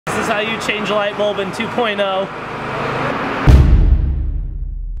how you change a light bulb in 2.0.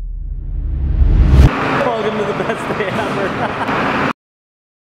 Welcome to the best day ever.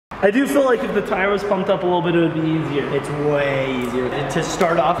 I do feel like if the tire was pumped up a little bit, it would be easier. It's way easier. And to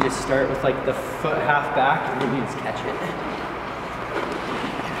start off, you just start with like the foot half back and then you just catch it.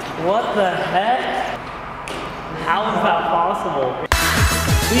 What the heck? How is that possible?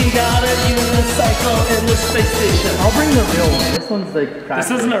 We got a unicycle in the space station. I'll bring the real one. This one's like practice.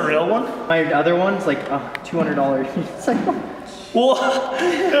 This isn't a real one? My other one's like $200 unicycle. What?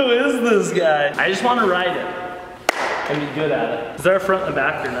 Who is this guy? I just want to ride it and be good at it. Is there a front and a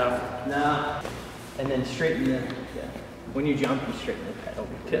back or no? No. And then straighten the, when you jump, you straighten the pedal.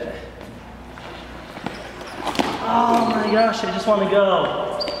 Okay. Oh my gosh, I just want to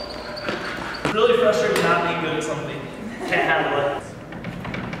go. It's really frustrating not being good at something. Can't handle it.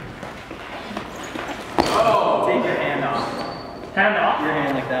 Oh! Take your hand off. Hand off? Your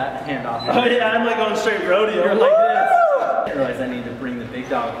hand like that, hand off. Oh yeah, I'm like going straight rodeo. You're like this. I realize I need to bring the big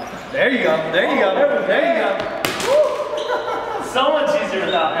dog. There you go, there you go, there you go. So much easier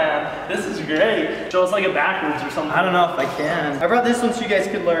without hand. This is great. Show us like a backwards or something. I don't know if I can. I brought this one so you guys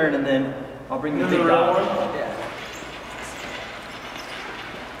could learn and then I'll bring the big dog. Yeah.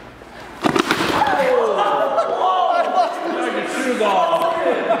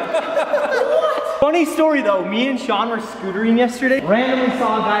 Funny story though, me and Sean were scootering yesterday. Randomly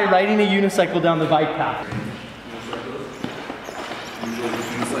saw a guy riding a unicycle down the bike path.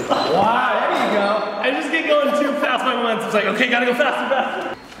 Wow, there you go. I just get going too fast, my momentum's like, okay, gotta go faster,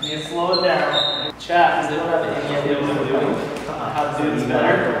 faster. You need to slow it down. Chat, because they don't have any idea what they're doing. How to do this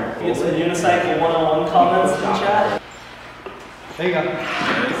better. Get some unicycle 101 comments in chat. There you go.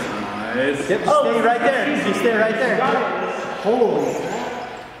 Nice. Yep, just stay right there. Just stay right there. Holy.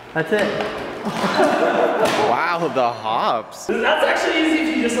 That's it. Wow, the hops. That's actually easy if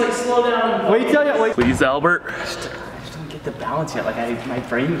you just like slow down and Wait till you wait. Please, Albert. I just don't get the balance yet. Like my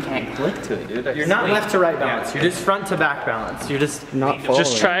brain can't click to it, dude. You're not left to right balance. You're just front to back balance. You're just not following.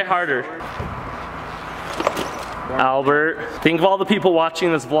 Just try harder. Albert, think of all the people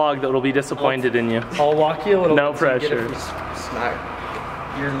watching this vlog that will be disappointed in you. I'll walk you a little No bit. pressure.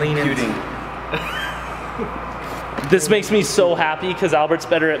 You're leaning. This makes me so happy because Albert's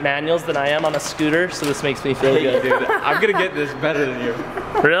better at manuals than I am on a scooter, so this makes me feel good. Dude, I'm gonna get this better than you.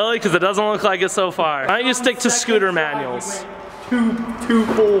 Really? Because it doesn't look like it so far. Why don't you stick to scooter manuals? Too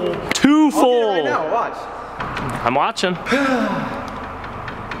full. Too full. Right now, watch. I'm watching.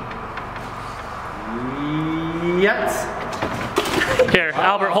 Yes. Here,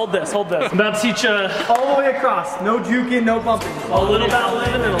 Albert, hold this, hold this. I'm about to teach you All the way across. No juking, no bumping. a little about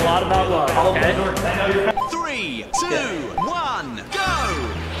living and a lot about love, okay? 3, 2, 1, go!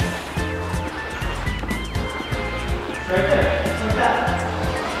 Right there. Just like that.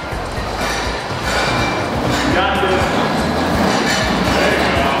 Got this.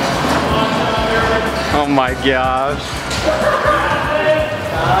 Oh my gosh.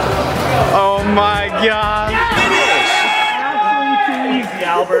 Oh my gosh.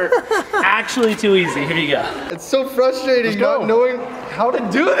 Albert. Actually too easy. Here you go. It's so frustrating not knowing how to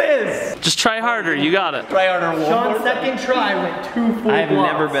do this. Just try harder. You got it. Try harder. Sean's second try went 2 full I've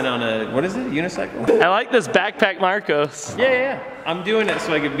blocks. never been on a, what is it, unicycle? I like this backpack Marcos. Yeah. I'm doing it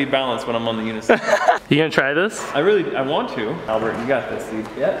so I can be balanced when I'm on the unicycle. You gonna try this? I want to. Albert, you got this, dude.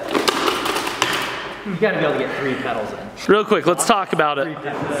 Yep. You gotta be able to get 3 pedals in. Real quick, let's talk about it.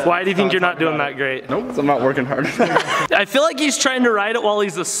 Why do you think you're not doing that great? Nope, I'm not working hard. I feel like he's trying to ride it while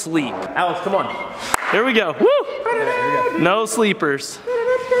he's asleep. Alex, come on. Here we go. Woo! No sleepers.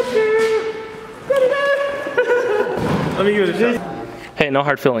 Let me give it a shot. Hey, no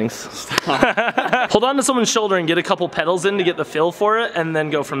hard feelings. Hold on to someone's shoulder and get a couple pedals in to get the feel for it, and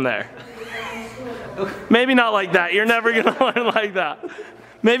then go from there. Maybe not like that. You're never gonna learn like that.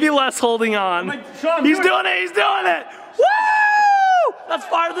 Maybe less holding on. He's doing it, he's doing it! Woo! That's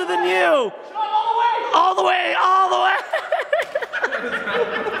farther than you! All the way, all the way!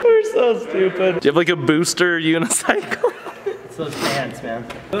 We're so stupid. Do you have like a booster unicycle? It's those pants, man.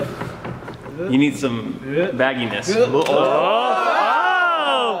 You need some bagginess. Oh!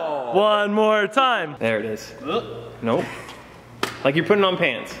 One more time. There it is. Nope. Like you're putting on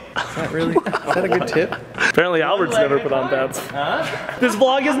pants. Is that really? Is that a good tip? Apparently Albert's never put on pants. Huh? This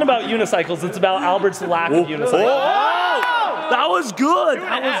vlog isn't about unicycles, it's about Albert's lack of unicycles. Oh! That was good!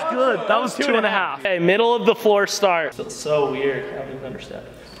 That was good. That was 2.5. Okay, middle of the floor start. Feels so weird. I don't even understand.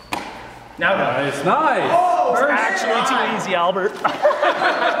 Now go. Nice, nice. Oh, It's actually too easy, Albert.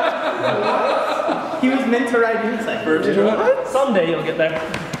 He was meant to ride unicycle. Someday you'll get there.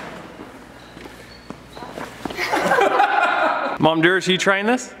 Mom, Duras, are you trying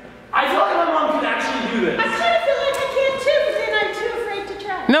this? I feel like my mom can actually do this. I kind of feel like I can too, but then I'm too afraid to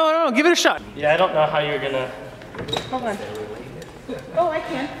try. No, give it a shot. Yeah, I don't know how you're gonna Hold on. Oh, I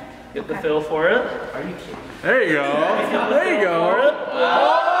can. get the feel for it. Are you kidding? There you go. There you go.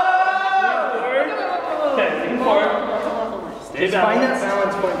 Okay, lean forward. Stay Just find that balanced.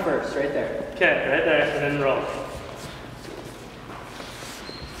 balance point first, right there. Okay, right there, and then roll.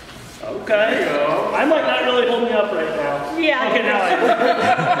 Okay. I might not really hold me up right now. Yeah. Okay, now I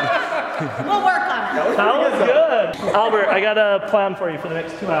We'll work on it. That was good. Albert, I got a plan for you for the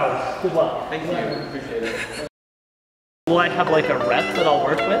next 2 hours. Good luck. Thank you. Appreciate it. Will I have like a rep that I'll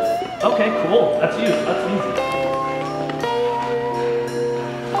work with? Okay, cool. That's you. That's easy.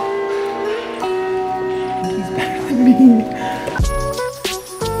 He's better than me.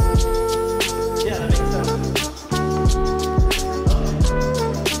 Yeah, that makes sense.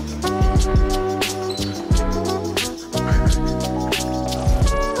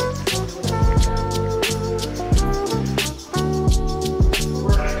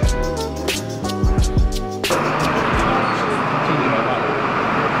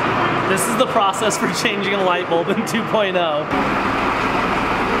 This is the process for changing a light bulb in 2.0.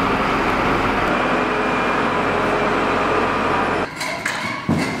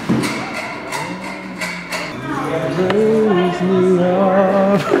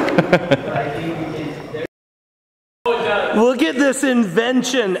 Look at this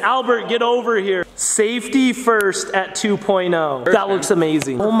invention. Albert, get over here. Safety first at 2.0. That looks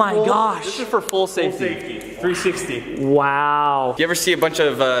amazing. Oh my gosh. This is for full safety. 360. Wow. You ever see a bunch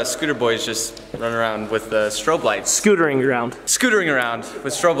of scooter boys just run around with strobe lights? Scootering around. Scootering around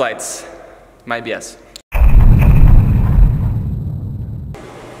with strobe lights. My BS.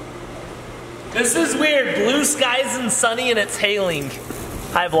 This is weird. Blue skies and sunny and it's hailing.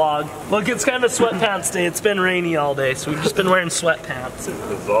 Hi vlog. Look, it's kind of sweatpants day. It's been rainy all day, so we've just been wearing sweatpants.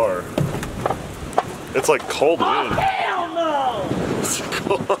 Bizarre. It's like cold wind. Hell no!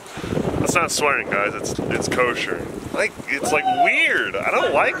 That's not swearing, guys. It's kosher. Like, it's like weird. I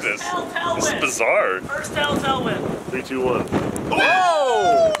don't like this. This is bizarre. First telltale win. 3, 2, 1.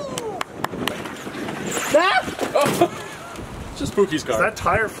 Whoa! Just Pookie's car. Is that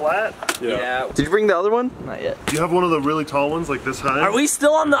tire flat? Yeah. Did you bring the other one? Not yet. Do you have one of the really tall ones, like this high? Are we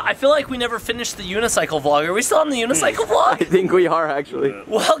still on the, I feel like we never finished the unicycle vlog. Are we still on the unicycle vlog? I think we are actually.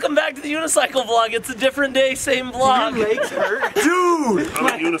 Welcome back to the unicycle vlog. It's a different day, same vlog. Your legs hurt? Dude! I'm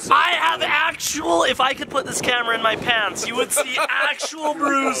a unicycle. I have actual, if I could put this camera in my pants, you would see actual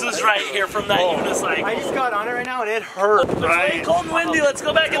bruises right here from that unicycle. I just got on it right now and it hurt. It's really cold and windy. Let's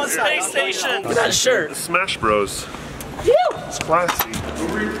go back in the space station. Look at that shirt. Smash Bros. It's classy.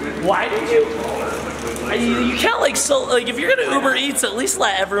 Why did you? You can't like if you're gonna Uber Eats, at least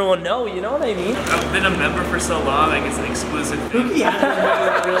let everyone know. You know what I mean? I've been a member for so long, like it's an exclusive thing. I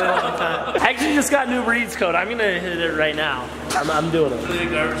actually just got an Uber Eats code. I'm gonna hit it right now. I'm doing it. Really a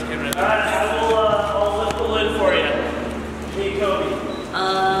garbage can right All right, I'll lift the lid for you. Hey, Kobe.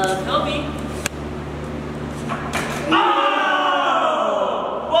 Kobe. Oh!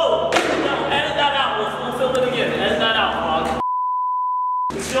 Whoa! No, edit that out. We'll film it again. Edit that out, vlog.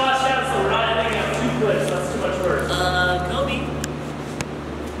 We still have shots, so we're not editing out 2 clips. That's too much work. Kobe.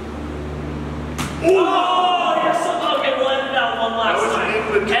 Oh! You're so okay. We'll edit it out one last time.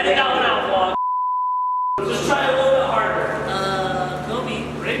 Edit that one out, vlog. Just try a little bit harder. Kobe.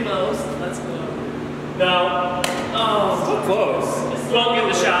 Rainbows. Let's go. No. Oh. So close. Won't get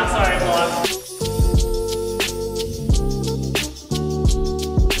the shot. Sorry, vlog.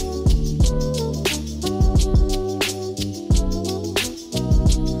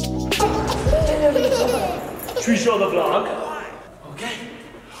 Should we show the vlog? Okay.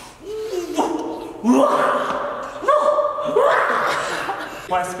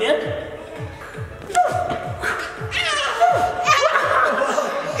 Want to spin?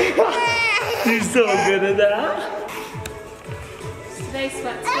 You're so good at that. Today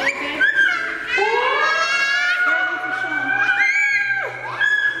sweats okay?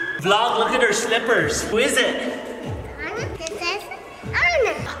 Vlog, look at her slippers. Who is it?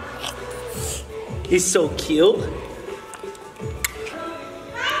 He's so cute.